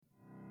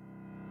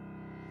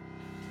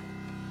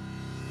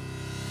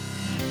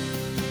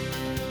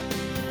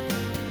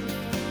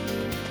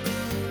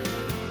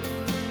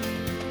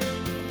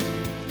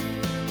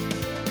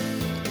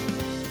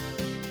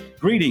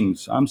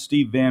Greetings, I'm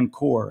Steve Van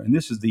Core, and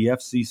this is the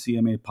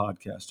FCCMA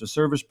podcast, a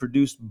service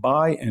produced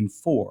by and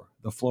for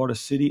the Florida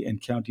City and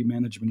County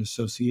Management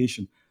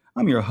Association.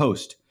 I'm your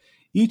host.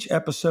 Each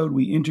episode,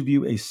 we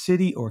interview a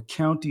city or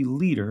county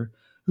leader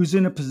who's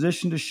in a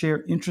position to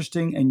share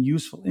interesting and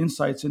useful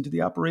insights into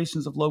the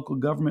operations of local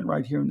government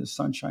right here in the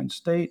Sunshine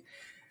State.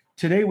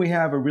 Today, we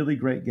have a really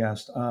great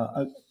guest,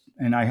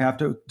 and I have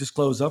to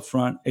disclose up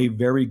front, a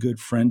very good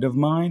friend of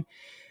mine.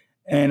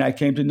 And I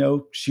came to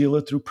know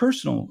Sheila through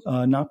personal,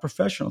 not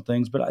professional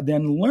things, but I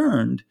then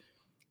learned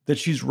that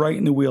she's right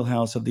in the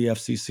wheelhouse of the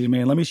FCCMA.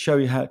 And let me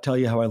tell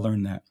you how I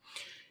learned that.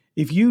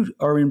 If you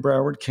are in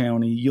Broward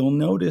County, you'll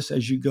notice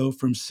as you go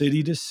from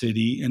city to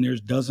city, and there's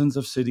dozens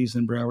of cities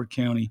in Broward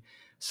County,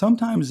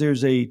 sometimes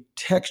there's a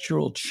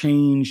textural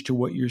change to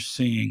what you're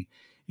seeing.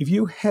 If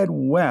you head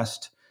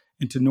west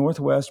into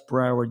Northwest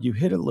Broward, you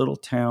hit a little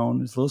town,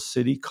 this little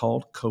city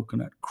called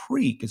Coconut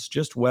Creek. It's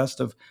just west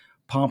of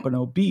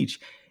Pompano Beach.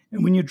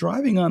 And when you're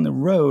driving on the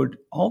road,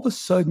 all of a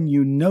sudden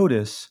you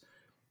notice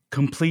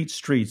complete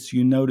streets,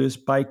 you notice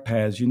bike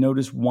paths, you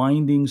notice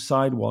winding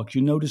sidewalks,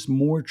 you notice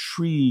more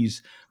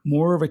trees,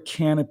 more of a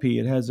canopy.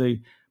 It has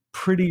a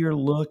prettier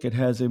look. It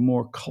has a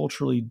more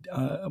cultural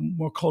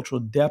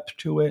depth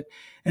to it.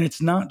 And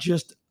it's not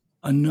just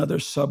another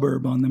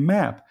suburb on the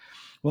map.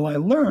 Well, I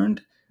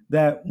learned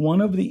that one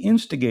of the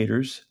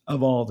instigators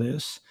of all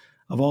this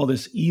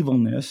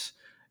evilness,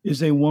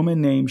 is a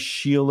woman named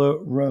Sheila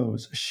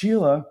Rose.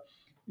 Sheila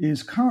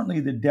is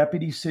currently the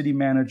deputy city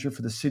manager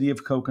for the city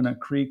of Coconut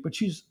Creek, but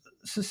she's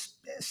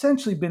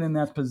essentially been in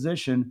that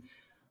position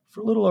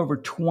for a little over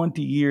 20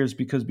 years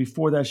because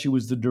before that she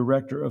was the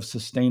director of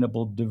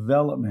sustainable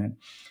development.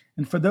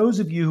 And for those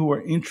of you who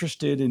are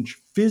interested in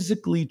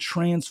physically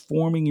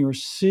transforming your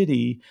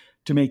city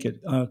to make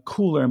it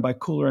cooler, and by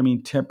cooler I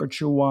mean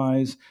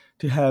temperature-wise,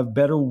 to have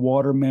better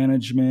water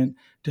management,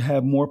 to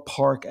have more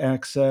park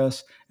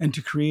access, and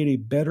to create a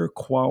better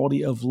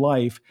quality of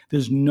life,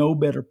 there's no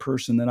better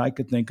person that I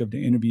could think of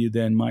to interview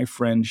than my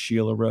friend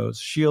Sheila Rose.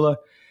 Sheila,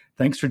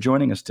 thanks for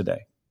joining us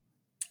today.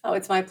 Oh,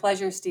 it's my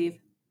pleasure, Steve.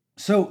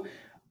 So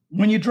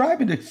when you drive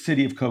into the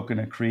city of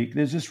Coconut Creek,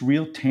 there's this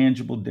real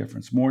tangible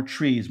difference, more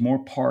trees,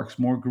 more parks,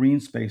 more green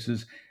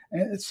spaces.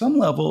 And at some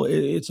level,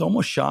 it's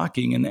almost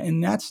shocking.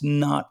 And that's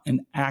not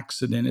an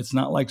accident. It's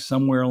not like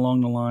somewhere along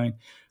the line,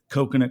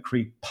 Coconut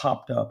Creek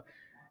popped up.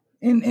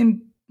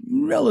 In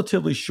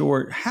relatively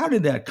short, how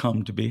did that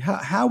come to be?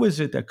 How is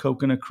it that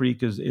Coconut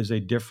Creek is a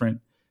different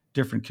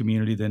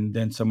community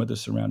than some of the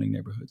surrounding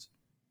neighborhoods?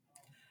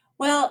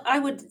 Well, I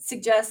would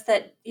suggest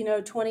that,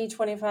 20,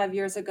 25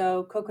 years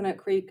ago, Coconut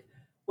Creek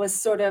was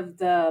sort of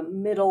the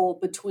middle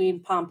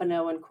between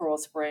Pompano and Coral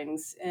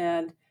Springs.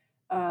 And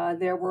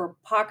there were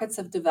pockets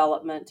of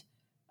development,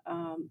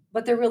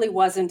 but there really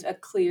wasn't a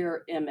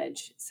clear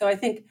image. So I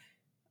think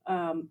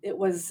it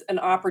was an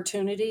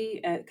opportunity,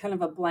 kind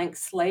of a blank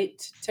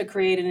slate to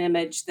create an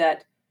image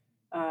that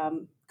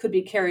could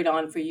be carried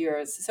on for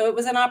years. So it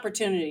was an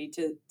opportunity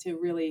to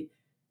really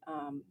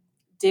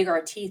dig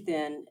our teeth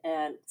in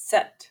and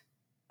set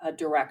a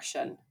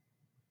direction.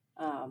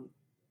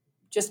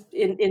 Just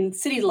in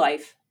city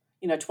life,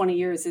 20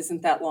 years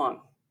isn't that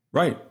long.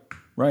 Right.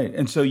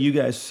 And so you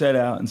guys set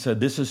out and said,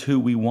 this is who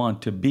we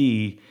want to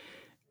be,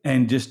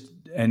 and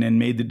then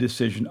made the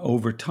decision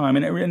over time.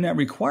 And that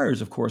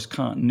requires, of course,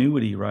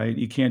 continuity, right?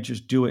 You can't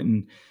just do it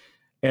and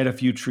add a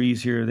few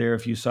trees here or there, a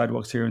few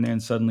sidewalks here and there,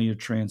 and suddenly you're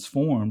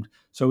transformed.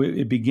 So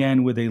it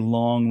began with a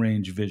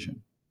long-range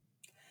vision.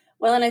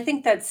 Well, and I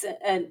think that's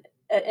an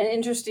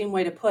interesting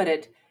way to put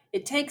it.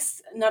 It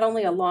takes not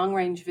only a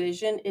long-range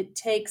vision, it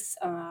takes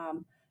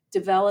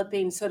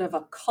developing sort of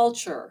a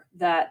culture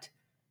that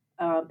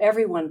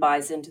everyone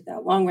buys into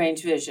that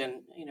long-range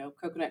vision.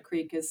 Coconut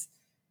Creek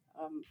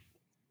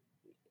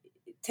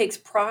takes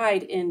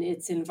pride in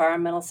its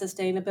environmental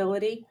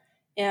sustainability,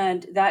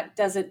 and that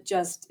doesn't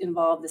just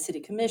involve the city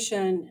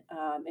commission.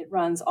 It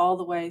runs all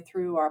the way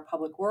through our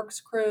public works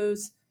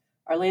crews,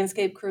 our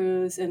landscape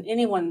crews, and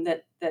anyone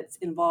that's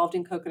involved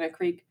in Coconut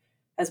Creek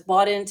has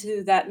bought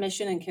into that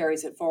mission and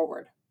carries it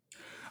forward.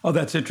 Oh,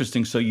 that's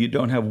interesting. So you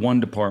don't have one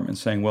department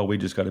saying, well, we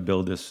just got to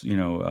build this,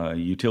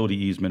 utility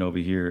easement over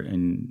here,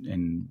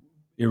 and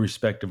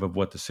irrespective of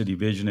what the city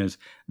vision is,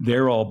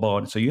 they're all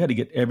bought. So you had to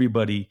get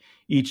everybody,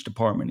 each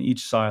department,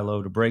 each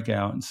silo to break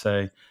out and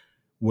say,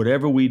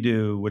 whatever we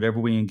do, whatever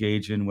we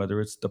engage in, whether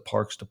it's the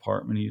parks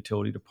department, the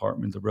utility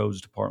department, the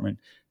roads department,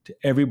 to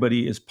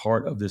everybody is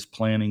part of this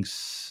planning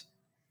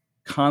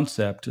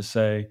concept to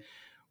say,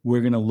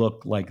 we're going to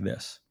look like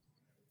this.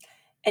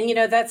 And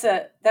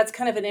that's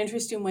kind of an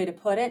interesting way to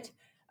put it.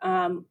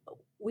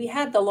 We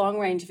had the long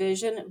range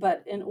vision,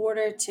 but in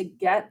order to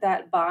get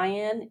that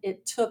buy-in,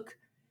 it took,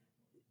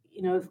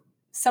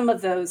 some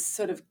of those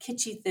sort of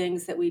kitschy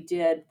things that we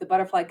did, the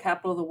Butterfly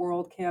Capital of the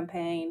World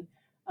campaign,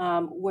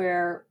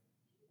 where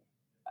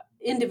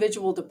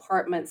individual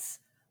departments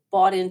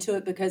bought into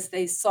it because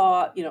they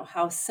saw,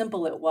 how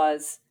simple it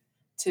was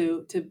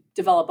to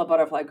develop a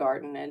butterfly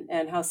garden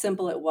and how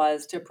simple it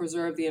was to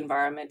preserve the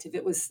environment if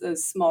it was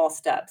those small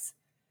steps.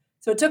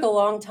 So it took a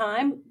long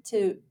time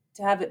to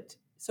to have it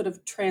sort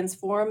of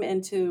transform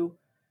into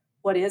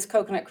what is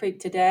Coconut Creek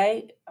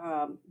today.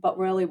 But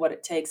really, what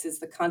it takes is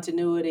the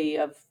continuity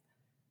of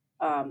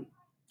um,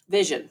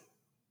 vision.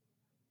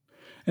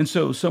 And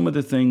so some of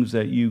the things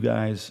that you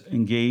guys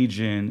engage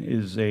in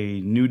is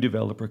a new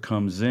developer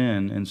comes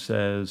in and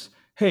says,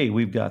 "Hey,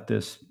 we've got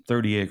this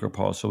 30-acre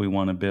parcel we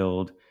want to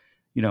build,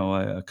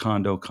 a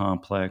condo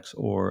complex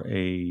or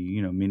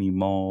a, mini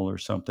mall or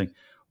something."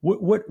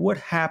 What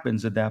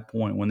happens at that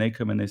point when they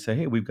come in, they say,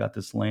 "Hey, we've got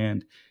this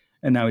land,"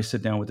 and now we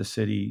sit down with the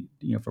city,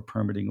 for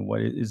permitting?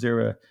 What is there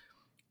a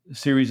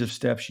series of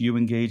steps you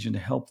engage in to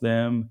help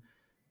them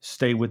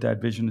stay with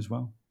that vision as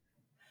well?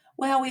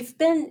 Well, we've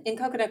been in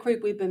Coconut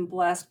Creek, we've been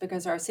blessed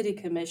because our city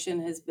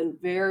commission has been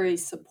very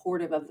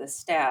supportive of the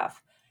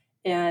staff.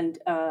 And,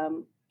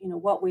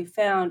 what we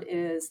found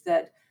is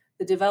that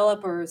the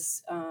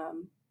developers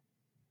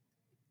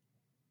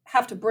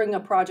have to bring a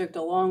project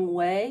a long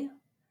way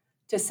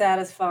to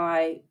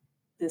satisfy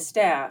the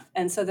staff.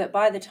 And so that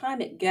by the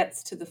time it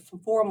gets to the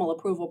formal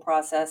approval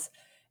process,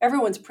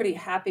 everyone's pretty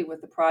happy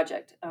with the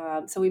project.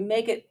 So we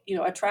make it,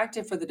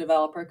 attractive for the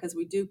developer because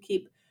we do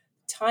keep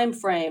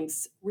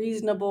timeframes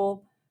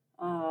reasonable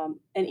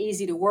and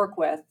easy to work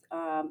with.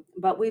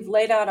 But we've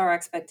laid out our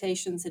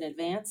expectations in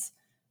advance.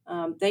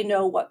 They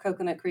know what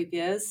Coconut Creek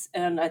is,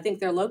 and I think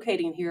they're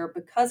locating here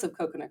because of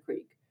Coconut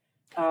Creek.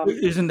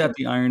 Isn't that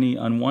the irony?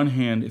 On one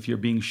hand, if you're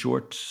being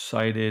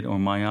short-sighted or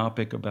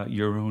myopic about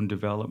your own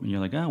development,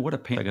 you're like, "Oh, what a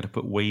pain. I got to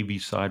put wavy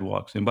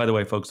sidewalks." And by the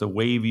way, folks, the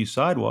wavy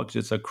sidewalks,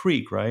 it's a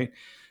creek, right?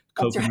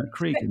 That's right. Coconut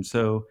Creek. And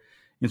so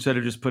instead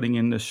of just putting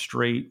in the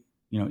straight,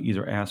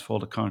 either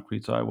asphalt or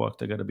concrete sidewalk,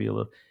 they got to be a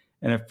little.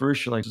 And at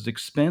first you're like, "This is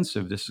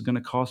expensive. This is going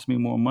to cost me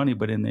more money."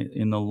 But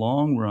in the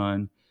long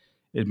run,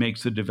 it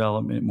makes the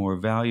development more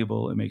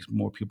valuable. It makes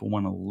more people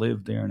want to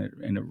live there,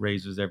 and it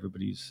raises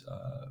everybody's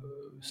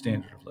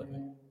standard of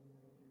living.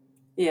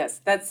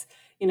 Yes, it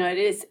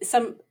is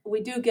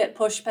we do get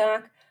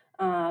pushback,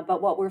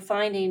 but what we're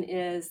finding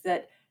is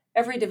that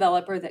every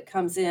developer that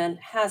comes in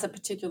has a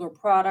particular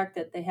product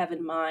that they have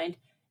in mind,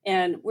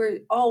 and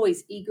we're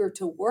always eager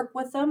to work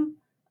with them,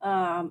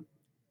 um,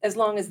 as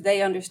long as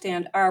they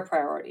understand our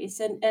priorities.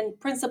 And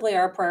principally,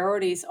 our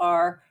priorities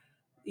are,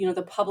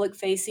 the public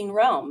facing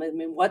realm. I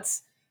mean,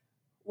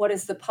 what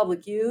is the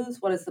public use?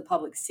 What does the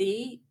public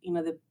see?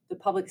 The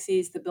public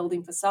sees the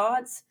building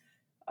facades,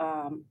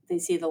 they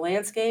see the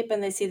landscape,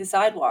 and they see the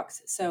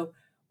sidewalks. So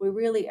we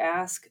really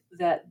ask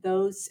that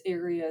those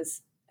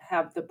areas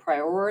have the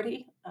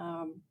priority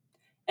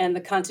and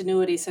the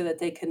continuity so that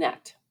they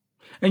connect.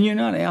 And you're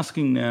not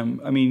asking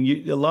them. I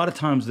mean, a lot of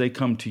times they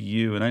come to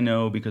you, and I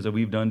know because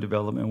we've done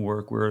development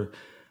work where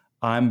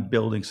I'm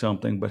building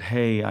something, but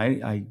hey,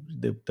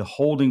 the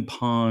holding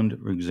pond,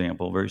 for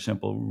example, very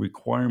simple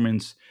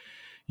requirements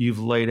you've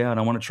laid out.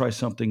 I want to try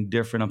something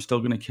different. I'm still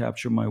going to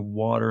capture my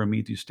water and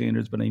meet these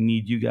standards, but I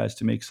need you guys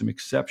to make some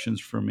exceptions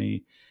for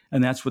me.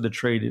 And that's where the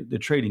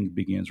trading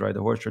begins, right?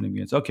 The horse trading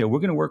begins. Okay, we're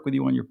going to work with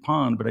you on your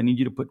pond, but I need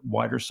you to put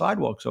wider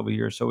sidewalks over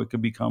here so it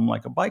could become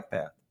like a bike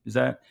path. Is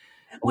that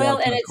a lot Well,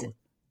 of and times? it's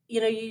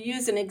you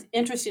use an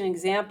interesting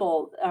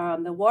example.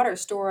 The water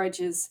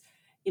storage is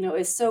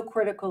so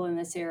critical in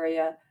this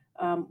area.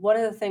 One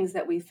of the things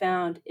that we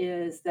found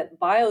is that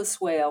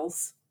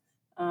bioswales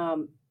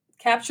um,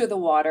 capture the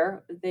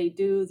water. They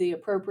do the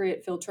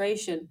appropriate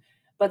filtration,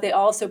 but they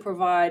also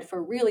provide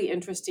for really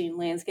interesting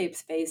landscape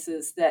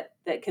spaces that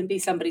can be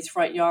somebody's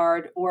front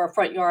yard or a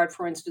front yard,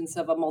 for instance,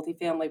 of a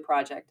multifamily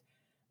project.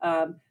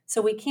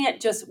 So we can't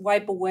just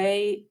wipe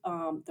away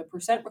the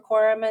percent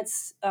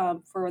requirements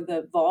for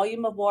the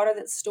volume of water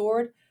that's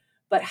stored,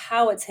 but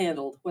how it's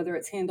handled, whether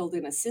it's handled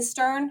in a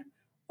cistern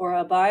or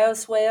a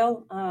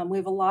bioswale, we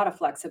have a lot of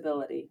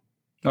flexibility.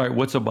 All right,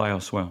 what's a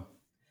bioswale?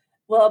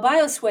 Well, a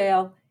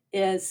bioswale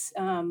is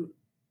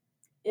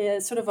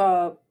sort of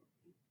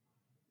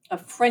a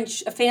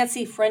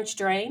fancy French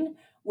drain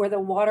where the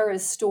water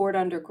is stored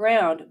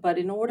underground. But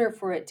in order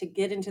for it to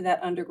get into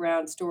that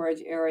underground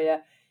storage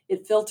area,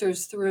 it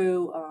filters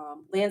through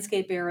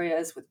landscape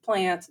areas with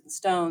plants and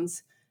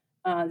stones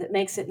that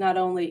makes it not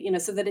only,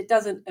 so that it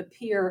doesn't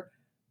appear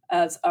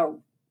as a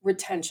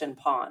retention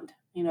pond.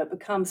 It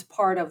becomes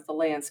part of the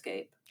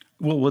landscape.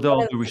 Well, with One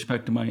all of due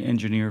respect to my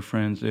engineer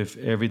friends, if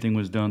everything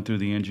was done through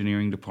the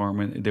engineering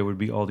department, there would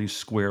be all these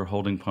square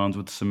holding ponds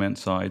with cement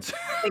sides.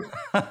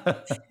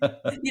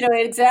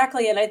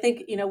 Exactly, and I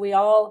think, we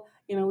all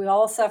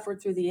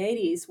suffered through the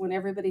 '80s when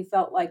everybody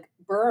felt like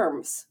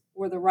berms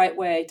were the right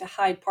way to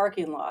hide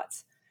parking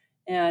lots,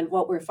 and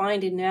what we're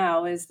finding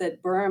now is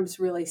that berms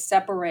really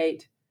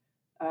separate,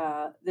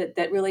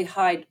 that really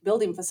hide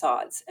building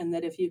facades, and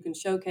that if you can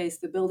showcase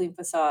the building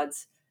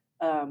facades,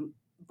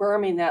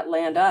 berming that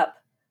land up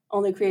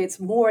only creates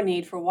more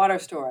need for water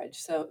storage,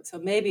 so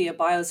maybe a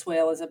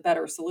bioswale is a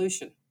better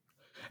solution.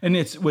 And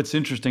it's what's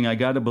interesting. I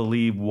got to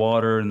believe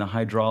water and the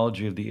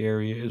hydrology of the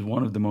area is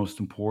one of the most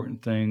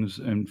important things.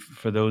 And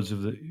for those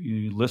of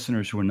the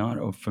listeners who are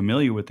not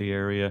familiar with the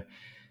area,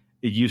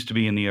 it used to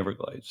be in the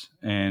Everglades.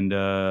 And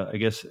I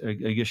guess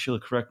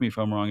Sheila, correct me if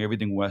I'm wrong.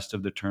 Everything west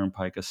of the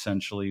Turnpike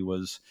essentially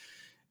was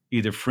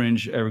either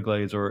fringe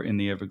Everglades or in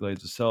the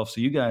Everglades itself. So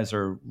you guys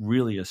are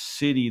really a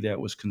city that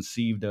was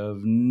conceived of,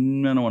 I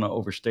don't want to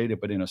overstate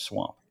it, but in a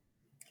swamp.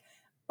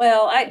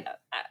 Well,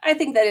 I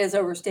think that is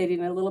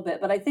overstating it a little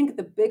bit, but I think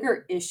the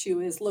bigger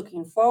issue is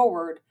looking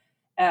forward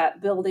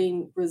at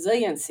building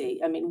resiliency.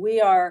 I mean,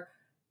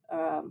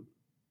 um,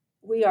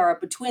 we are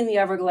between the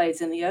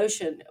Everglades and the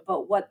ocean,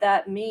 but what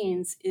that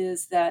means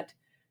is that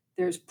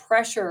there's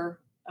pressure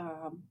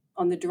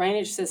on the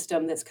drainage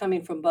system that's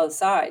coming from both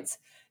sides.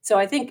 So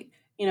I think,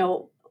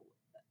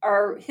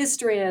 our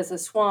history as a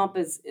swamp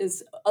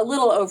is a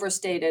little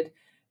overstated,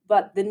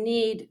 but the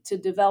need to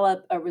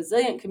develop a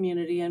resilient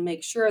community and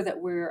make sure that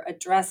we're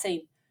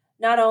addressing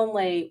not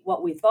only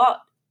what we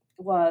thought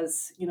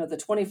was, the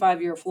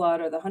 25-year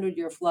flood or the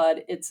 100-year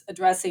flood, it's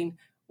addressing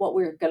what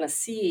we're going to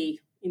see,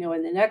 in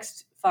the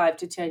next 5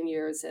 to 10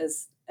 years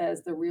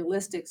as the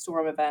realistic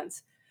storm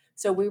events.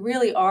 So we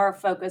really are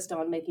focused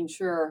on making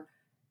sure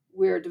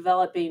we're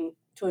developing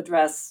to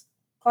address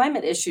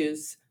climate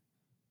issues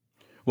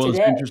Well, it's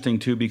today. interesting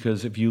too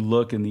because if you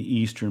look in the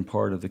eastern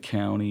part of the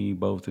county,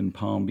 both in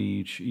Palm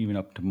Beach, even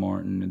up to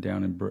Martin and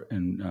down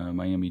in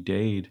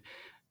Miami-Dade,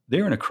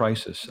 they're in a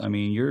crisis. I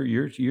mean,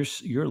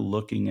 you're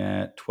looking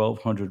at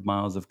 1,200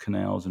 miles of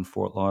canals in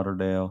Fort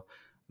Lauderdale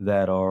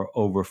that are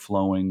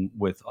overflowing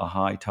with a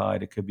high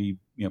tide. It could be,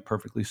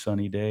 perfectly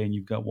sunny day, and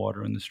you've got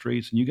water in the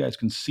streets, and you guys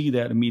can see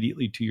that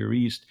immediately to your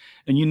east,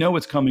 and you know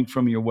it's coming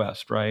from your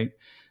west, right?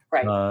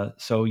 Right.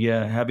 So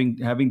yeah,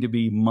 having to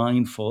be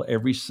mindful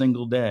every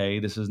single day.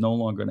 This is no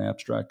longer an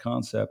abstract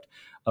concept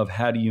of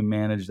how do you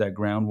manage that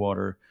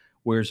groundwater.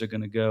 Where's it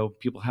going to go?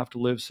 People have to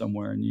live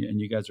somewhere, and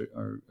you guys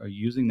are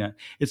using that.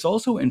 It's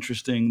also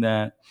interesting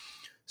that,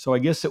 so I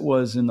guess it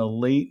was in the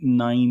late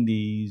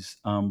 90s,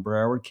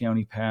 Broward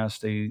County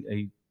passed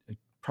a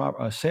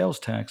sales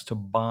tax to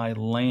buy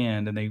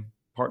land, and they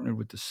partnered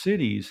with the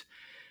cities.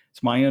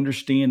 It's my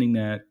understanding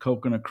that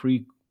Coconut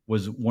Creek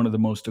was one of the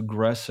most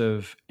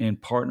aggressive in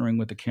partnering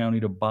with the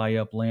county to buy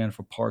up land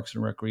for parks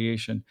and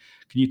recreation.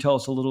 Can you tell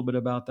us a little bit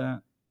about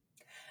that?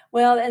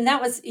 Well, and that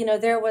was,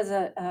 there was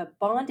a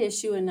bond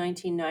issue in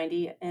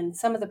 1990, and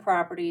some of the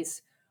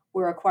properties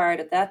were acquired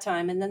at that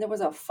time. And then there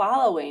was a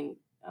following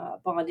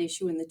bond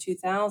issue in the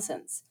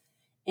 2000s.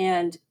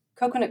 And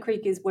Coconut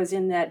Creek was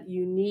in that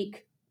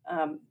unique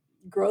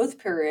growth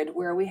period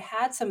where we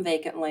had some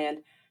vacant land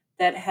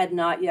that had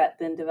not yet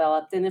been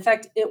developed. And in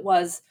fact, it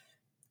was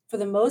for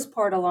the most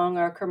part along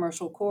our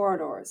commercial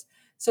corridors.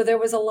 So there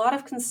was a lot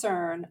of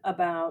concern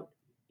about,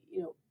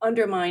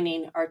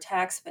 undermining our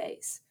tax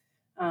base.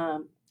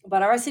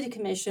 But our city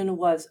commission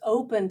was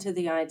open to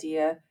the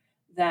idea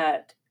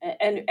that,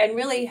 and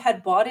really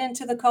had bought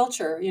into the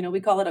culture.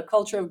 We call it a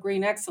culture of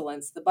green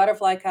excellence. The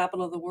butterfly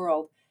capital of the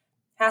world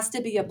has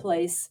to be a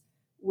place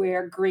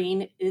where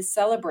green is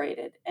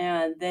celebrated.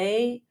 And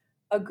they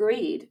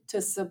agreed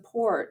to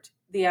support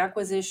the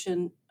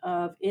acquisition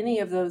of any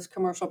of those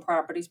commercial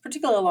properties,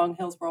 particularly along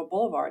Hillsborough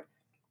Boulevard.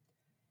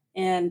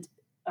 And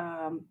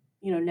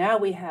now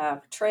we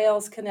have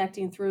trails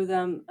connecting through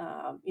them.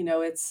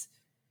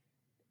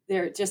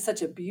 They're just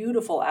such a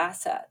beautiful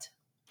asset.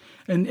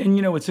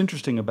 And what's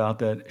interesting about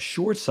that,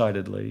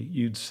 short-sightedly,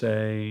 you'd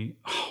say,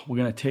 "Oh, we're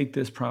going to take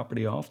this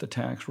property off the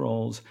tax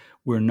rolls.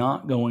 We're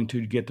not going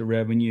to get the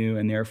revenue,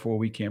 and therefore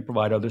we can't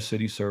provide other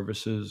city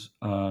services.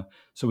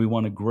 So we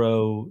want to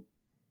grow.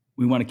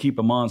 We want to keep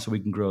them on so we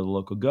can grow the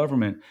local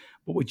government."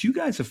 But what you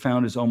guys have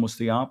found is almost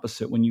the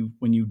opposite. When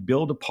you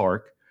build a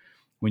park,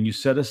 when you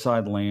set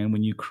aside land,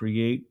 when you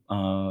create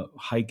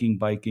hiking,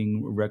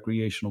 biking,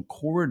 recreational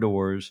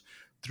corridors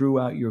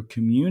throughout your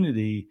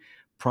community,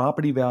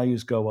 property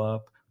values go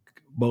up,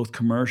 both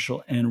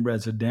commercial and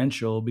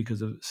residential,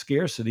 because of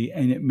scarcity,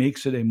 and it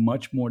makes it a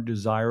much more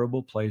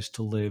desirable place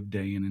to live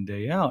day in and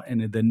day out.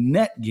 And the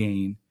net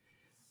gain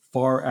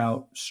far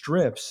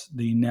outstrips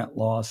the net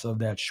loss of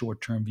that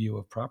short-term view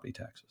of property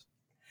taxes.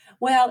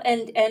 Well,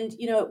 and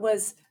it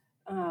was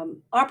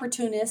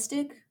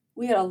opportunistic.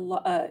 We had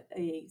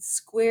a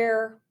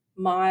square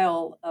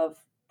mile of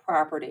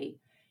property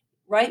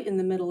right in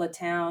the middle of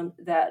town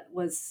that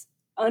was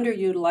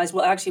underutilized.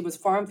 Well, actually, it was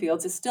farm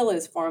fields. It still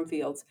is farm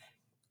fields.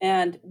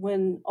 And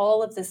when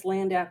all of this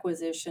land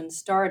acquisition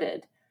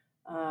started,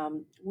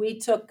 we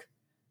took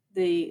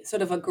the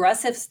sort of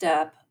aggressive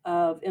step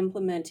of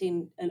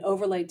implementing an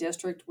overlay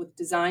district with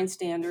design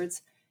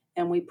standards,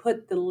 and we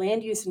put the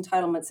land use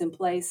entitlements in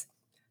place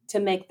to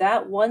make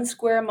that 1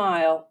 square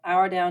mile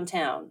our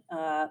downtown.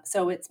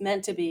 So it's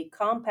meant to be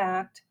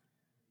compact,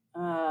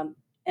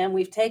 and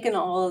we've taken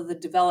all of the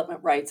development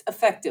rights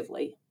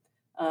effectively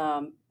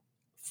um,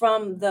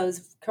 from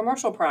those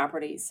commercial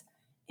properties,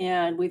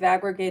 and we've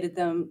aggregated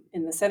them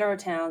in the center of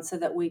town so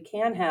that we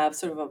can have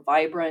sort of a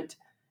vibrant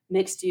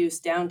mixed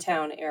use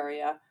downtown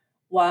area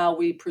while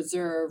we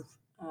preserve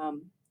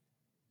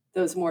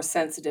those more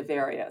sensitive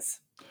areas.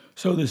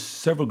 So there's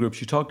several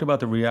groups. You talked about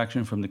the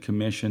reaction from the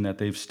commission that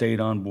they've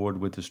stayed on board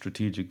with the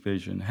strategic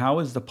vision. How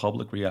has the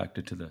public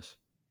reacted to this?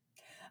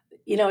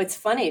 It's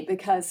funny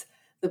because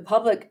the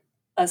public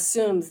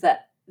assumes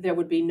that there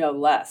would be no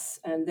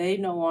less, and they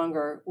no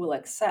longer will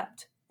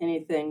accept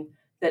anything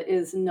that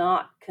is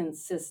not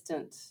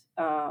consistent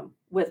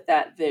with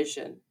that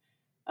vision.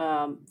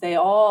 They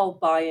all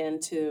buy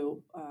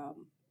into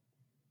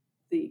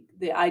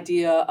the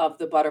idea of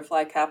the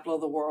butterfly capital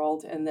of the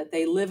world, and that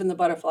they live in the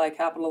butterfly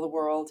capital of the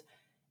world,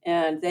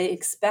 and they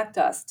expect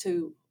us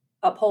to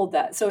uphold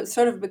that. So it's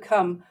sort of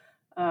become,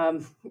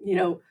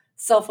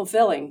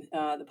 self-fulfilling.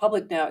 The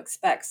public now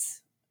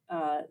expects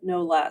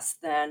no less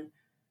than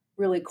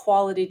really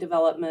quality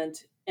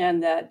development,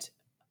 and that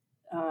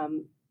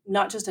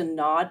not just a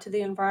nod to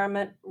the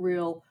environment,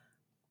 real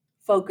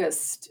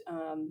focused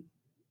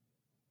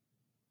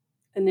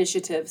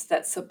initiatives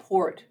that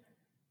support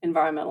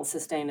environmental So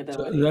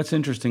sustainability. that's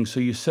interesting. So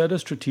you set a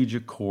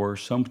strategic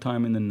course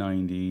sometime in the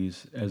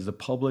 90s. As the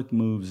public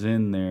moves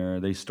in there,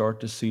 they start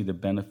to see the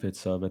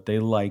benefits of it. They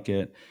like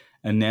it.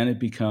 And then it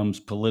becomes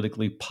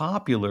politically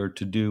popular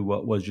to do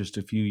what was just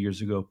a few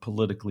years ago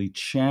politically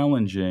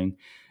challenging.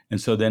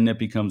 And so then it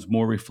becomes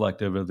more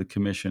reflective of the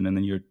commission. And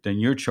then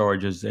your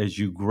charge as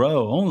you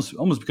grow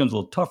almost becomes a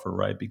little tougher,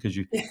 right? Because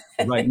you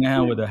right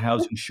now with a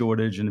housing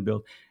shortage and the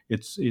bill,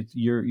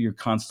 you're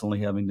constantly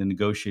having to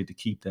negotiate to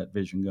keep that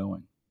vision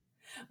going.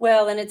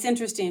 Well, and it's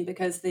interesting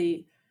because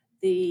the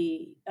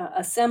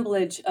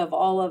assemblage of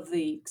all of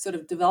the sort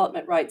of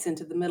development rights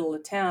into the middle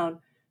of town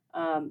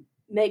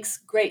makes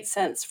great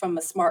sense from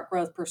a smart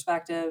growth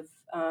perspective.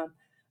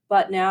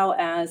 But now,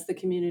 as the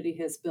community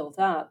has built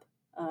up,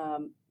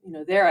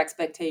 their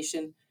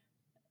expectation,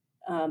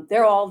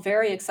 they're all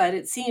very excited.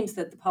 It seems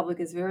that the public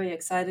is very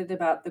excited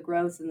about the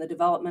growth and the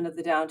development of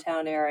the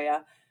downtown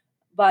area.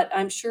 But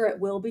I'm sure it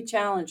will be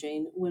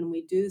challenging when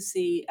we do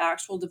see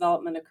actual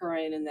development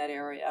occurring in that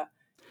area.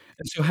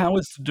 And so how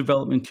has the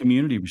development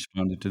community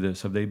responded to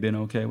this? Have they been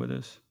okay with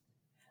this?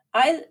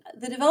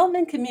 The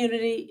development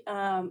community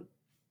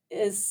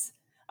is,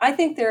 I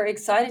think they're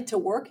excited to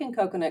work in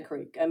Coconut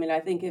Creek. I mean, I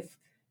think if,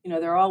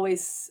 they're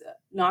always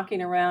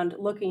knocking around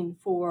looking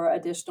for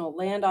additional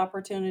land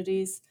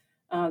opportunities.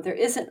 There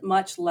isn't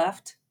much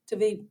left to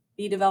be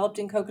developed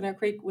in Coconut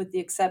Creek, with the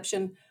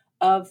exception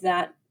of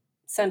that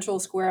central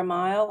square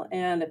mile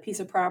and a piece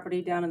of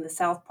property down in the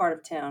south part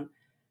of town.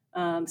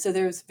 So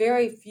there's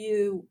very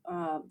few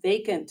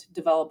vacant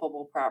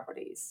developable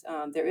properties.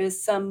 There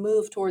is some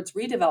move towards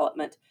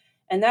redevelopment,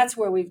 and that's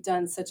where we've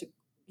done such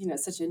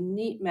a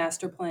neat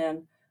master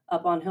plan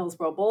up on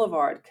Hillsborough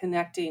Boulevard,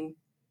 connecting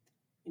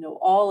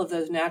all of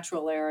those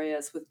natural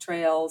areas with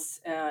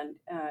trails, and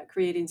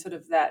creating sort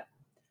of that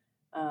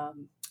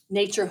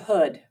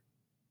naturehood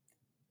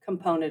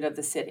component of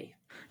the city.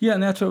 Yeah,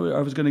 and that's where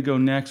I was gonna go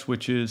next,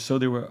 which is, so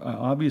there were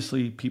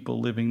obviously people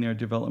living there,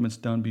 developments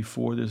done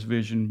before this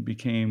vision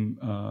became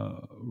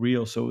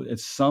real. So at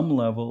some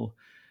level,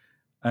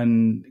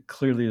 and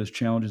clearly there's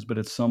challenges, but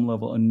at some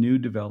level, a new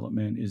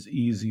development is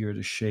easier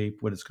to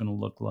shape what it's gonna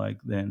look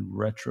like than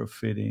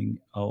retrofitting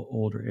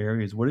older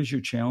areas. What is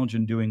your challenge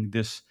in doing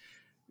this,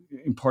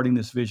 imparting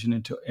this vision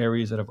into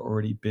areas that have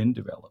already been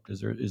developed?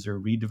 Is there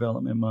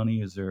redevelopment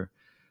money? Is there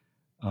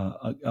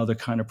other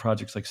kind of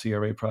projects like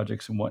CRA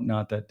projects and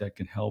whatnot that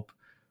can help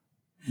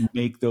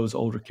make those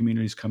older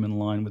communities come in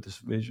line with this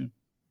vision?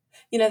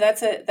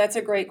 That's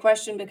a great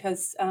question,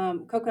 because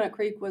Coconut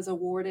Creek was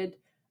awarded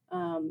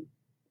um,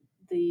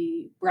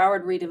 the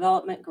Broward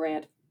Redevelopment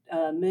Grant,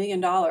 $1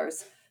 million,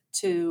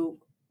 to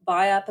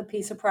buy up a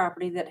piece of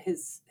property that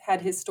has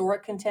had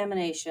historic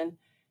contamination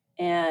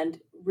and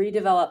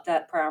redevelop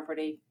that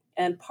property.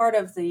 And part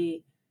of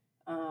the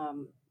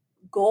um,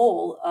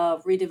 goal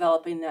of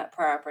redeveloping that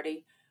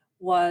property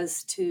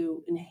was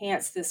to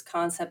enhance this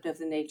concept of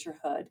the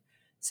naturehood.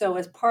 So,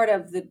 as part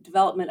of the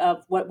development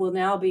of what will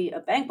now be a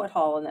banquet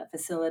hall in that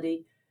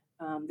facility,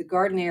 the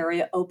garden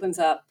area opens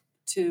up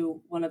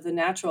to one of the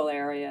natural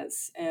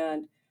areas,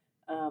 and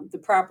the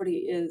property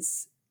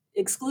is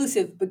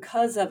exclusive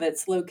because of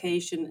its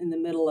location in the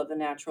middle of a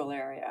natural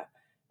area,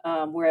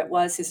 where it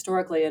was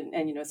historically,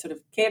 and sort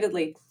of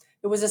candidly,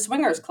 it was a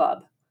swingers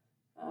club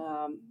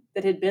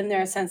that had been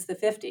there since the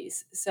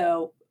 50s.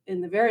 So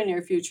in the very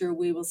near future,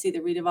 we will see the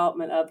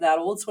redevelopment of that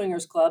old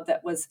swingers club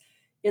that was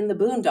in the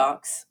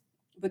boondocks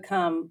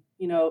become,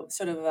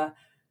 sort of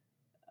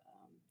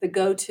the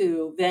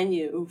go-to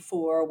venue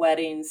for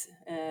weddings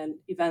and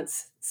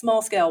events,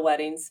 small-scale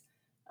weddings,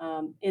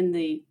 in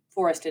the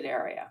forested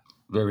area.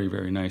 Very,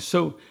 very nice.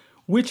 So,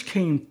 which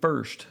came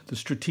first, the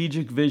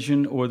strategic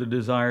vision or the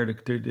desire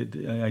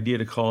the idea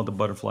to call it the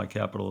butterfly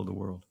capital of the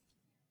world?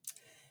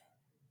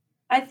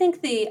 I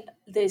think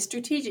the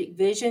strategic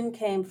vision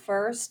came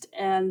first,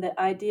 and the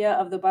idea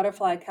of the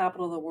butterfly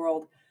capital of the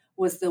world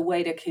was the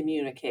way to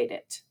communicate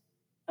it.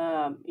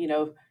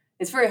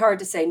 It's very hard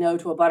to say no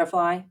to a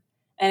butterfly,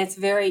 and it's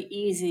very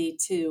easy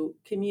to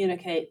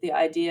communicate the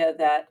idea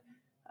that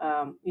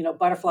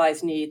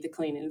butterflies need the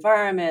clean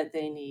environment,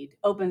 they need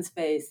open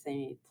space, they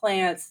need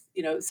plants.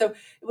 So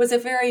it was a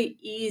very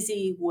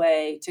easy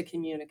way to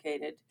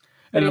communicate it,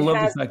 but And I it love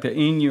the has. fact that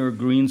in your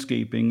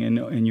greenscaping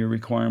and your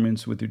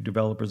requirements with your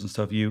developers and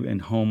stuff, you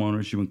and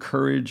homeowners, you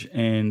encourage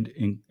and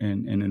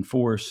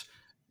enforce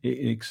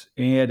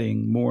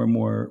adding more and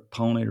more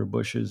pollinator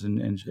bushes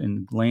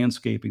and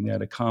landscaping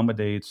that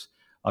accommodates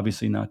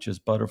obviously not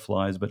just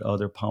butterflies but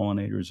other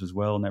pollinators as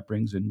well, and that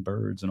brings in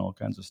birds and all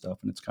kinds of stuff.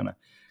 And it's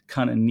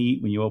kind of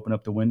neat when you open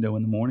up the window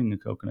in the morning in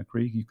Coconut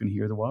Creek, you can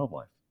hear the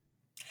wildlife.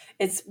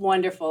 It's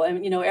wonderful.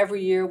 And,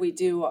 every year we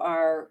do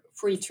our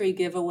free tree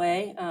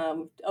giveaway,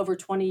 over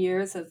 20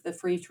 years of the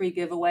free tree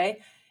giveaway.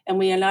 And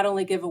we not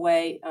only give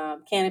away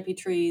canopy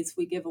trees,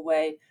 we give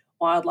away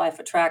wildlife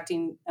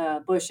attracting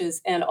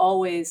bushes and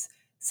always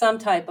some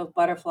type of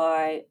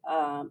butterfly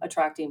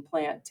attracting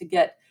plant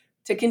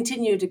to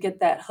continue to get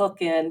that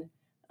hook in,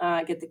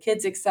 get the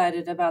kids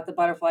excited about the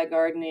butterfly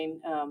gardening,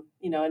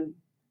 and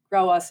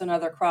grow us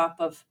another crop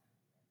of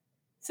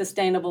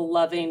sustainable,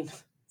 loving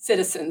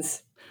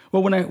citizens.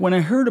 Well, when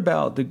I heard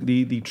about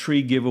the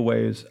tree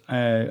giveaways,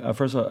 at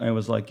first I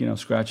was like,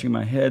 scratching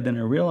my head. Then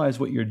I realized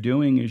what you're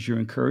doing is you're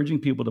encouraging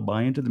people to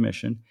buy into the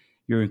mission.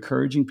 You're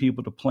encouraging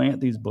people to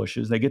plant these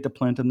bushes. They get to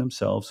plant them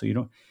themselves, so you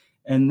don't.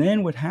 And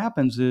then what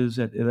happens is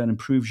that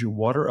improves your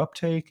water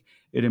uptake.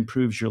 It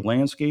improves your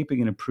landscaping.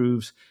 It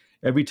improves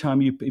every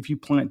time if you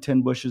plant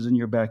 10 bushes in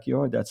your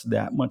backyard, that's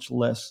that much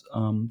less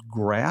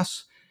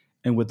grass.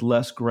 And with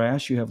less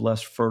grass, you have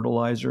less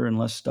fertilizer and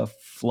less stuff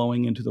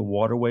flowing into the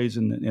waterways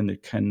and the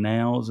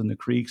canals and the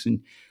creeks,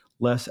 and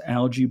less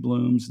algae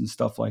blooms and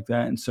stuff like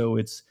that. And so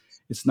it's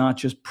not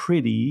just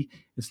pretty,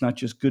 it's not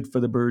just good for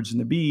the birds and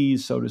the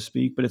bees, so to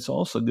speak, but it's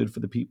also good for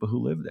the people who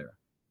live there.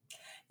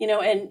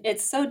 And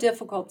it's so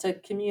difficult to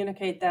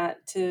communicate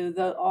that to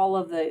all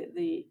of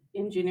the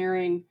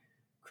engineering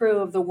crew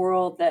of the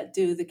world that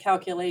do the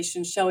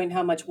calculations showing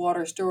how much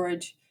water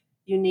storage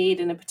you need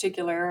in a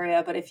particular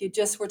area. But if you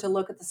just were to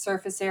look at the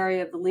surface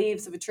area of the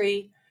leaves of a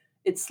tree,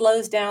 it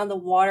slows down the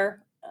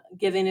water,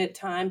 giving it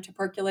time to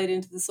percolate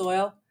into the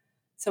soil.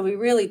 So we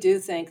really do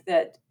think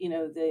that,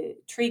 the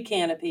tree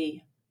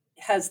canopy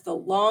has the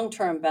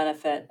long-term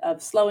benefit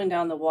of slowing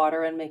down the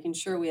water and making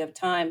sure we have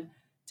time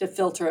to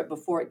filter it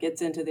before it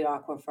gets into the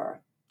aquifer.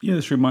 Yeah,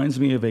 this reminds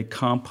me of a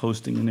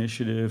composting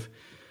initiative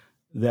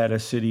that a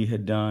city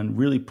had done,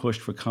 really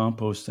pushed for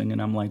composting.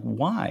 And I'm like,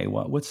 why?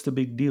 What's the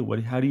big deal?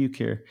 How do you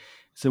care?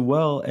 So,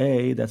 well,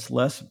 that's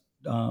less,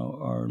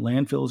 our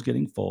landfill is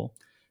getting full,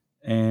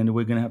 and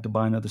we're going to have to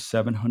buy another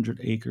 700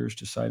 acres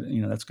to site.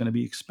 That's going to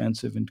be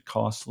expensive and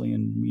costly.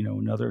 And,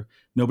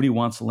 nobody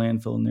wants a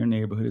landfill in their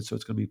neighborhood. So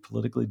it's going to be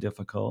politically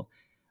difficult.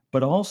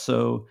 But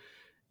also,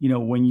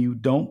 when you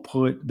don't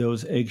put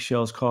those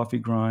eggshells, coffee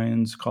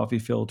grinds, coffee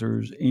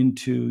filters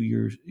into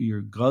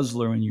your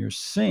guzzler in your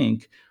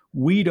sink,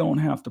 we don't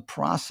have to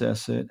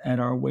process it at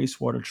our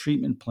wastewater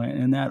treatment plant,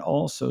 and that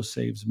also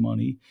saves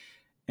money.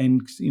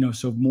 And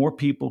so if more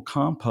people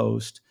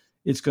compost,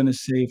 it's going to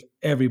save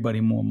everybody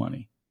more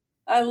money.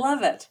 I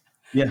love it.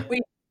 Yeah.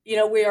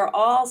 We are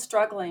all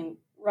struggling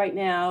right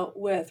now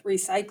with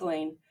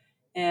recycling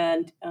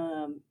and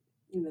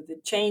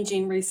the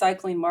changing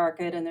recycling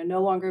market, and there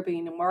no longer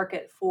being a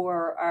market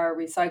for our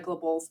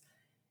recyclables.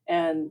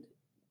 And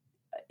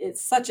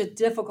it's such a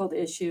difficult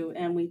issue.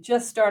 And we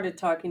just started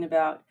talking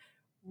about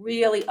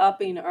really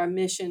upping our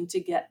mission to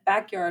get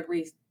backyard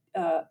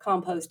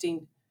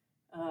composting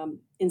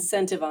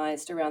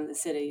incentivized around the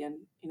city. And,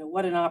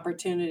 what an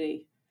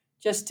opportunity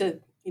just to,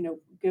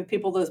 give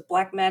people those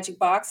black magic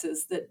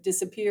boxes that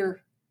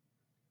disappear.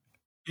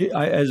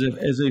 As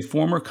a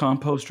former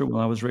composter,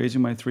 when I was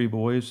raising my three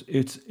boys,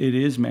 it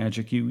is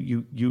magic.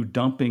 You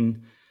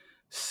dumping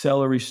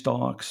celery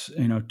stalks,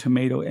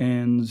 tomato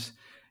ends,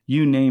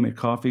 you name it,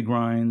 coffee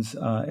grinds,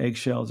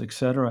 eggshells,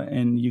 etc.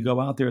 And you go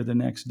out there the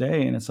next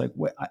day, and it's like,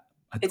 what? I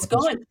It's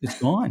thought gone. it's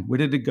gone. Where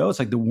did it go? It's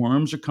like the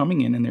worms are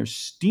coming in and they're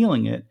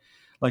stealing it,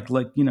 like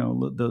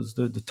those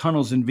the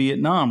tunnels in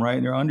Vietnam,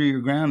 right? They're under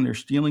your ground, and they're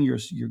stealing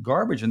your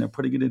garbage, and they're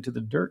putting it into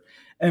the dirt.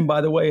 And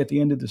by the way, at the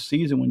end of the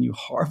season, when you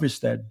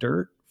harvest that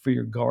dirt for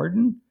your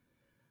garden,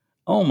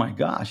 oh my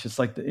gosh, it's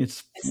like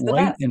it's It's the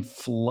light best. and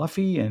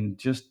fluffy and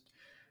just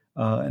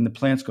and the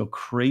plants go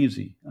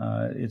crazy.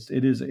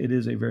 It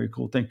is a very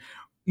cool thing.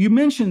 You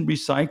mentioned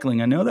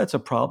recycling. I know that's a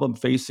problem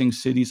facing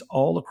cities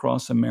all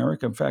across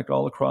America. In fact,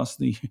 all across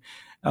the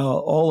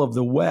all of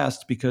the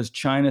West, because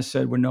China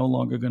said we're no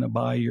longer going to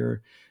buy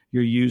your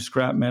used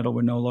scrap metal.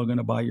 We're no longer going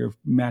to buy your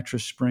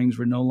mattress springs.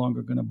 We're no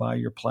longer going to buy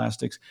your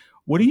plastics.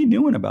 What are you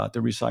doing about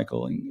the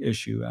recycling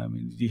issue? I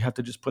mean, do you have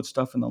to just put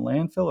stuff in the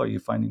landfill, or are you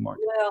finding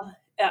market? Well,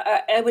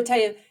 I would tell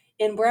you,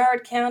 in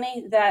Broward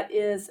County, that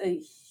is a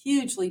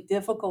hugely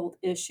difficult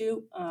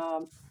issue.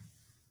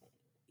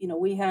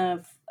 We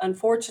have,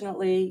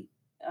 unfortunately,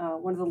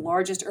 one of the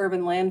largest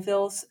urban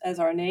landfills as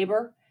our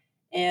neighbor,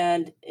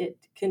 and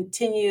it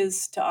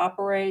continues to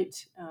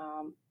operate.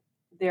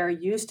 There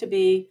used to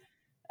be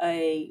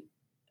a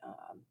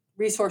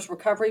resource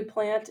recovery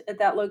plant at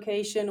that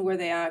location where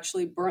they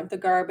actually burnt the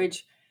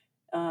garbage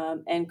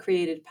and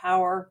created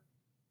power,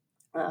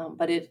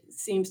 but it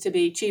seems to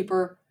be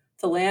cheaper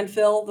to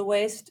landfill the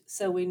waste,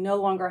 so we no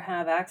longer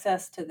have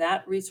access to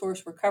that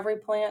resource recovery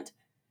plant.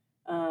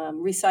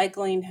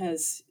 Recycling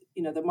has,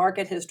 the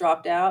market has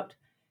dropped out,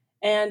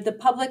 and the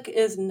public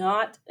is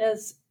not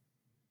as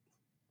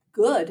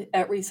good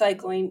at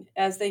recycling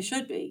as they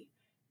should be.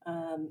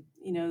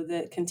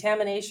 The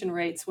contamination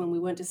rates when we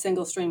went to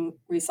single stream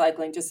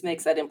recycling just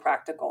makes that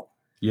impractical.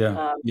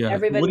 Yeah, yeah. What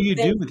do Everybody you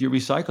do thinks with your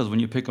recycles when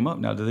you pick them up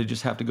now? Do they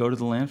just have to go to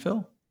the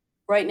landfill?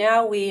 right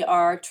now we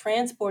are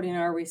transporting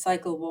our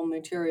recyclable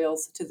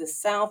materials to the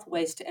South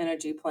Waste to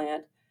Energy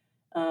plant.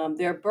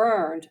 They're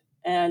burned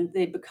and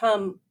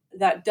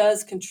that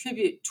does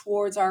contribute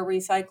towards our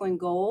recycling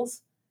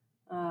goals.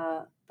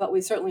 But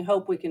we certainly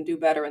hope we can do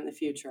better in the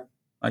future.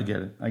 I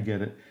get it. I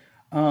get it.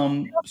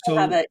 We'll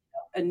have So,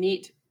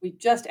 we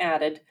just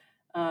added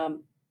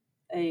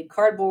a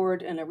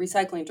cardboard and a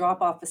recycling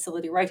drop-off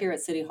facility right here at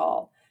City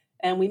Hall.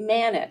 And we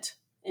man it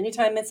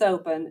anytime it's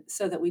open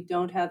so that we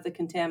don't have the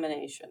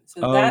contamination. So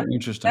oh,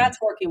 interesting. that's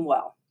working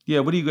well. Yeah.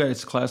 What do you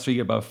guys class? You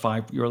get about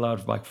 5, you're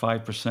allowed like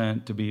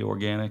 5% to be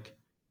organic.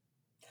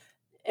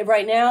 And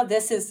right now,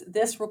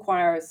 this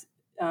requires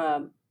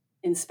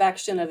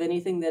inspection of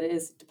anything that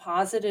is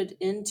deposited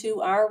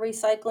into our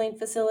recycling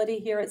facility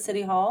here at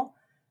City Hall.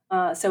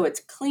 So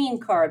it's clean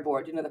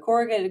cardboard. The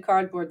corrugated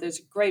cardboard, there's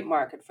a great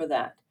market for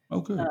that.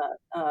 Oh, good.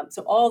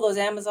 So all those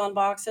Amazon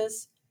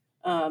boxes,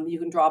 you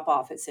can drop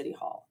off at City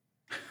Hall.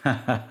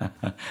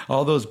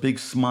 All those big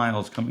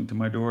smiles coming to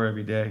my door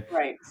every day.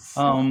 Right.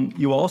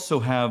 You also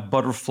have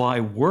Butterfly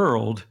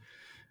World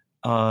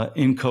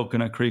in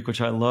Coconut Creek,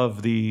 which I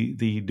love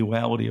the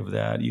duality of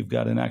that. You've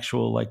got an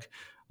actual like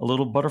a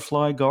little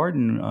butterfly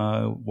garden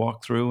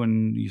walk through,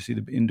 and you see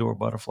the indoor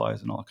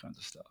butterflies and all kinds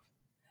of stuff.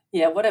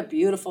 Yeah, what a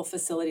beautiful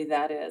facility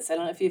that is. I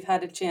don't know if you've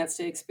had a chance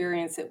to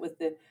experience it with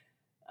the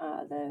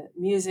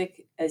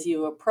music as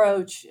you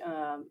approach.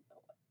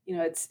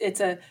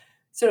 It's a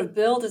sort of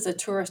billed as a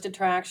tourist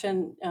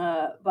attraction,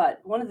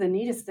 but one of the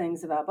neatest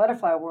things about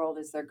Butterfly World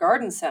is their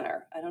garden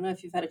center. I don't know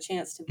if you've had a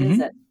chance to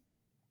visit,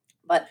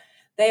 but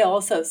they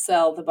also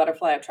sell the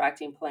butterfly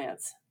attracting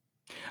plants.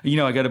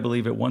 I got to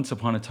believe it. Once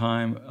upon a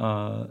time,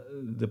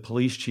 the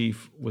police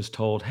chief was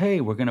told, "Hey,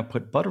 we're going to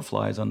put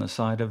butterflies on the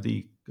side of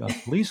the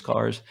police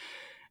cars,"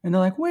 and they're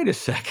like, "Wait a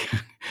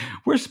second,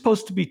 we're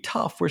supposed to be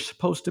tough. We're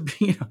supposed to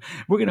be,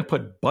 we're going to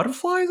put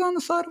butterflies on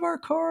the side of our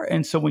car."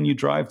 And so when you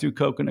drive through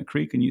Coconut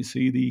Creek and you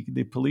see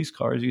the police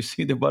cars, you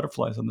see the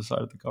butterflies on the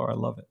side of the car. I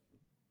love it.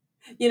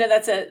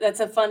 That's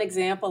a fun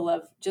example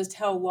of just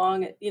how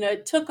long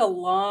it took a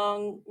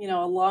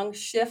long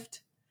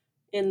shift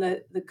in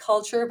the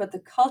culture, but the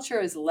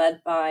culture is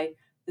led by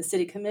the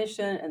city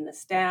commission and the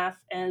staff,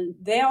 and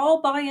they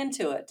all buy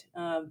into it.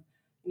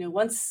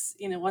 Once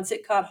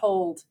it caught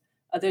hold,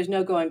 there's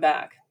no going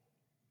back.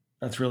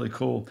 That's really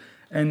cool.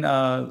 And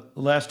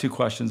last two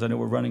questions. I know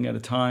we're running out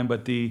of time,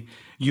 but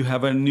you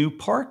have a new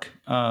park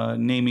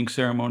naming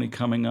ceremony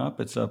coming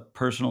up. It's a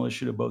personal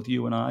issue to both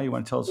you and I. You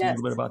want to tell us a Yes.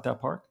 little bit about that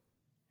park?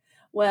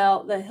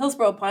 Well, the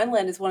Hillsborough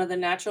Pineland is one of the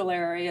natural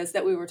areas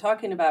that we were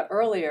talking about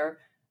earlier.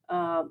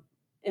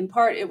 In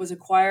part, it was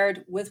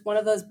acquired with one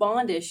of those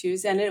bond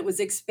issues, and it was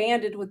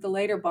expanded with the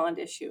later bond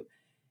issue.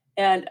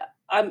 And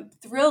I'm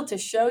thrilled to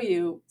show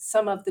you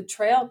some of the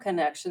trail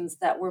connections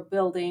that we're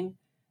building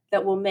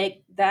that will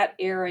make that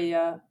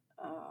area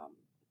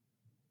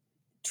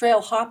trail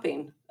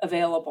hopping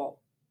available.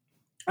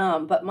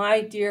 But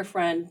my dear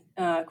friend,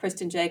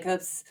 Kristen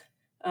Jacobs,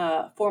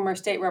 former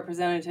state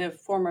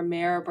representative, former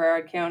mayor of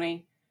Broward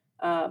County,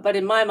 but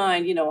in my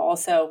mind,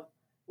 also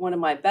one of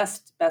my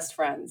best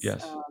friends,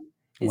 Yes.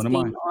 is One of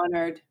being mine.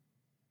 honored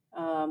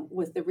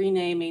with the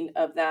renaming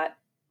of that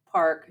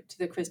park to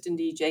the Kristen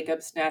D.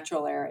 Jacobs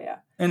Natural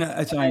Area. And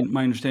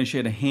my understanding, she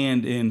had a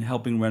hand in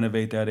helping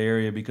renovate that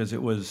area because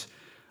it was,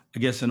 I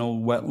guess, an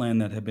old wetland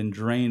that had been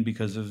drained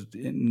because of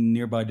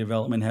nearby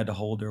development had to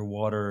hold their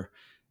water.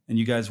 And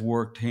you guys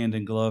worked hand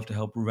in glove to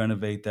help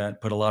renovate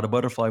that, put a lot of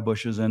butterfly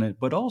bushes in it.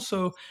 But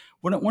also,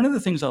 one of the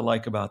things I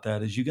like about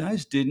that is you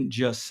guys didn't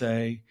just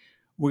say,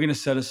 we're going to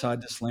set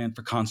aside this land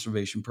for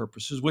conservation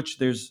purposes, which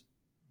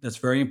that's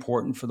very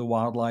important for the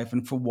wildlife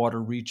and for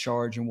water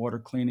recharge and water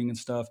cleaning and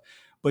stuff.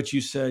 But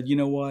you said, you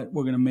know what,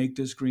 we're going to make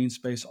this green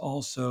space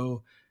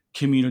also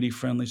community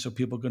friendly. So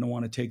people are going to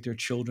want to take their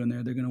children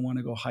there. They're going to want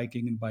to go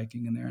hiking and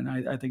biking in there. And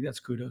I think that's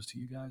kudos to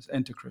you guys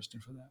and to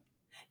Kristen for that.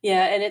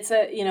 Yeah, and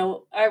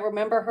I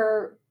remember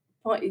her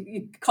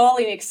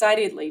calling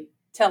excitedly,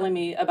 telling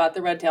me about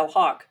the red-tailed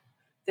hawk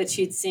that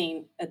she'd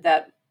seen at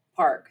that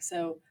park.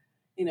 So,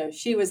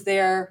 she was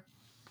there.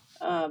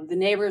 The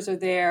neighbors are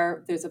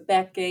there. There's a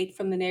back gate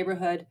from the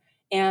neighborhood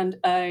and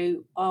a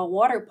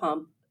water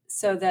pump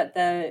so that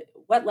the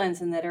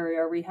wetlands in that area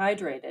are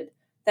rehydrated,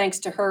 thanks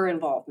to her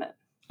involvement.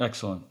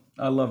 Excellent.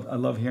 I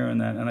love hearing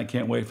that, and I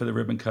can't wait for the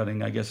ribbon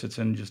cutting. I guess it's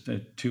in just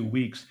 2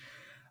 weeks.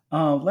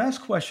 Last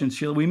question,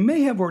 Sheila. We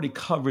may have already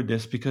covered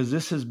this because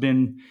this has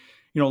been,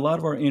 a lot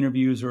of our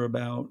interviews are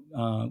about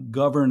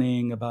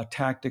governing, about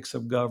tactics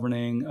of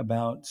governing,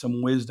 about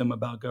some wisdom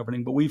about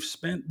governing. But we've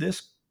spent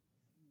this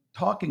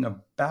talking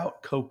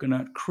about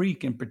Coconut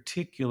Creek in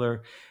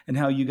particular and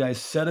how you guys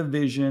set a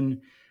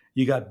vision,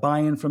 You got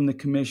buy-in from the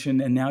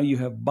commission, and now you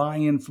have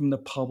buy-in from the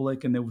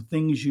public and the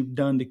things you've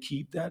done to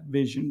keep that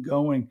vision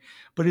going.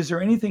 But is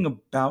there anything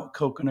about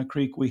Coconut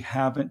Creek we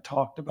haven't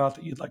talked about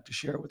that you'd like to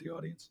share with the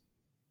audience?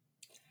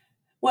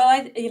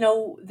 Well,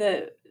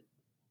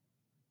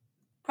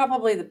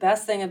 probably the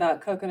best thing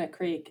about Coconut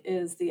Creek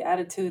is the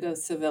attitude of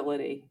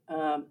civility.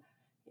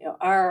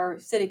 Our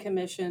city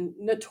commission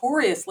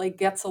notoriously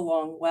gets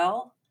along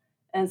well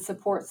and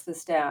supports the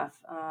staff,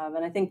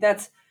 and I think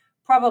that's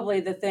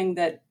probably the thing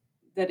that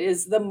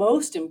is the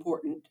most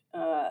important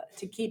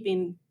to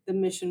keeping the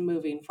mission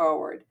moving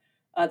forward.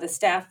 The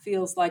staff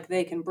feels like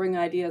they can bring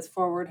ideas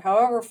forward,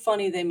 however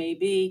funny they may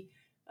be.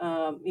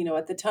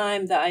 At the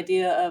time, the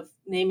idea of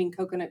naming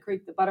Coconut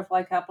Creek the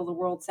butterfly capital of the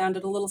world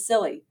sounded a little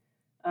silly,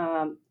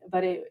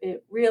 but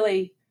it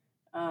really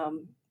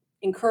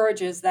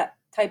encourages that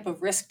type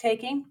of risk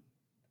taking.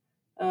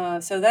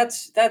 So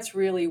that's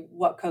really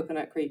what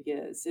Coconut Creek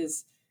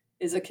is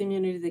a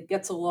community that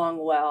gets along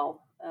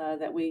well,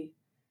 that we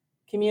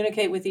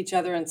communicate with each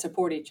other and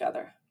support each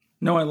other.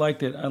 No, I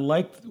liked it. I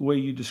liked the way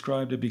you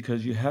described it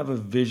because you have a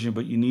vision,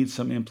 but you need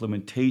some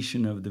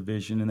implementation of the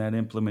vision. And that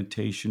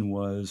implementation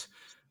was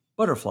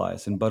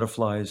butterflies. And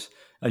butterflies,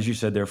 as you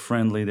said, they're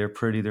friendly, they're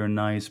pretty, they're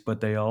nice,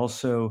 but they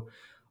also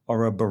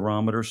are a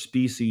barometer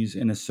species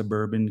in a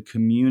suburban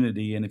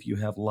community. And if you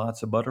have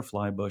lots of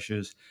butterfly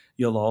bushes,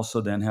 you'll also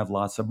then have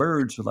lots of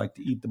birds who like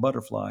to eat the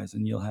butterflies,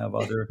 and you'll have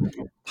other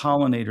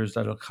pollinators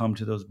that'll come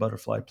to those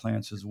butterfly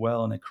plants as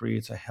well. And it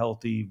creates a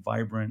healthy,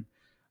 vibrant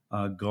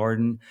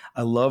garden.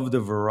 I love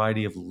the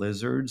variety of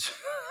lizards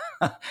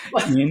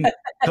in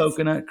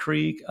Coconut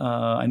Creek.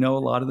 I know a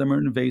lot of them are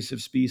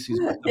invasive species,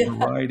 but the Yeah.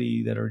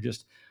 variety that are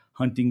just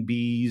hunting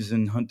bees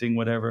and hunting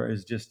whatever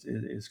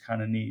is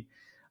kind of neat.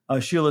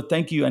 Sheila,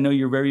 thank you. I know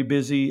you're very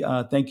busy.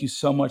 Thank you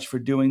so much for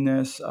doing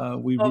this.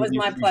 We Well, it was really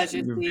my appreciate pleasure,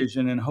 your Steve.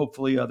 vision, and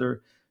hopefully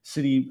other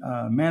city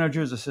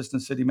managers,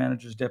 assistant city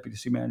managers, deputy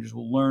city managers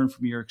will learn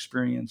from your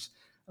experience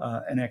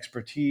and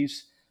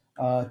expertise.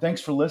 Thanks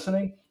for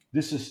listening.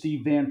 This is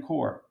Steve Van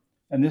Coor,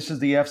 and this is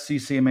the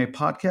FCCMA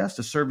podcast,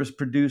 a service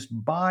produced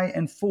by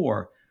and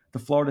for the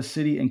Florida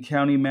City and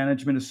County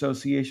Management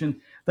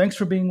Association. Thanks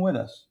for being with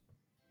us.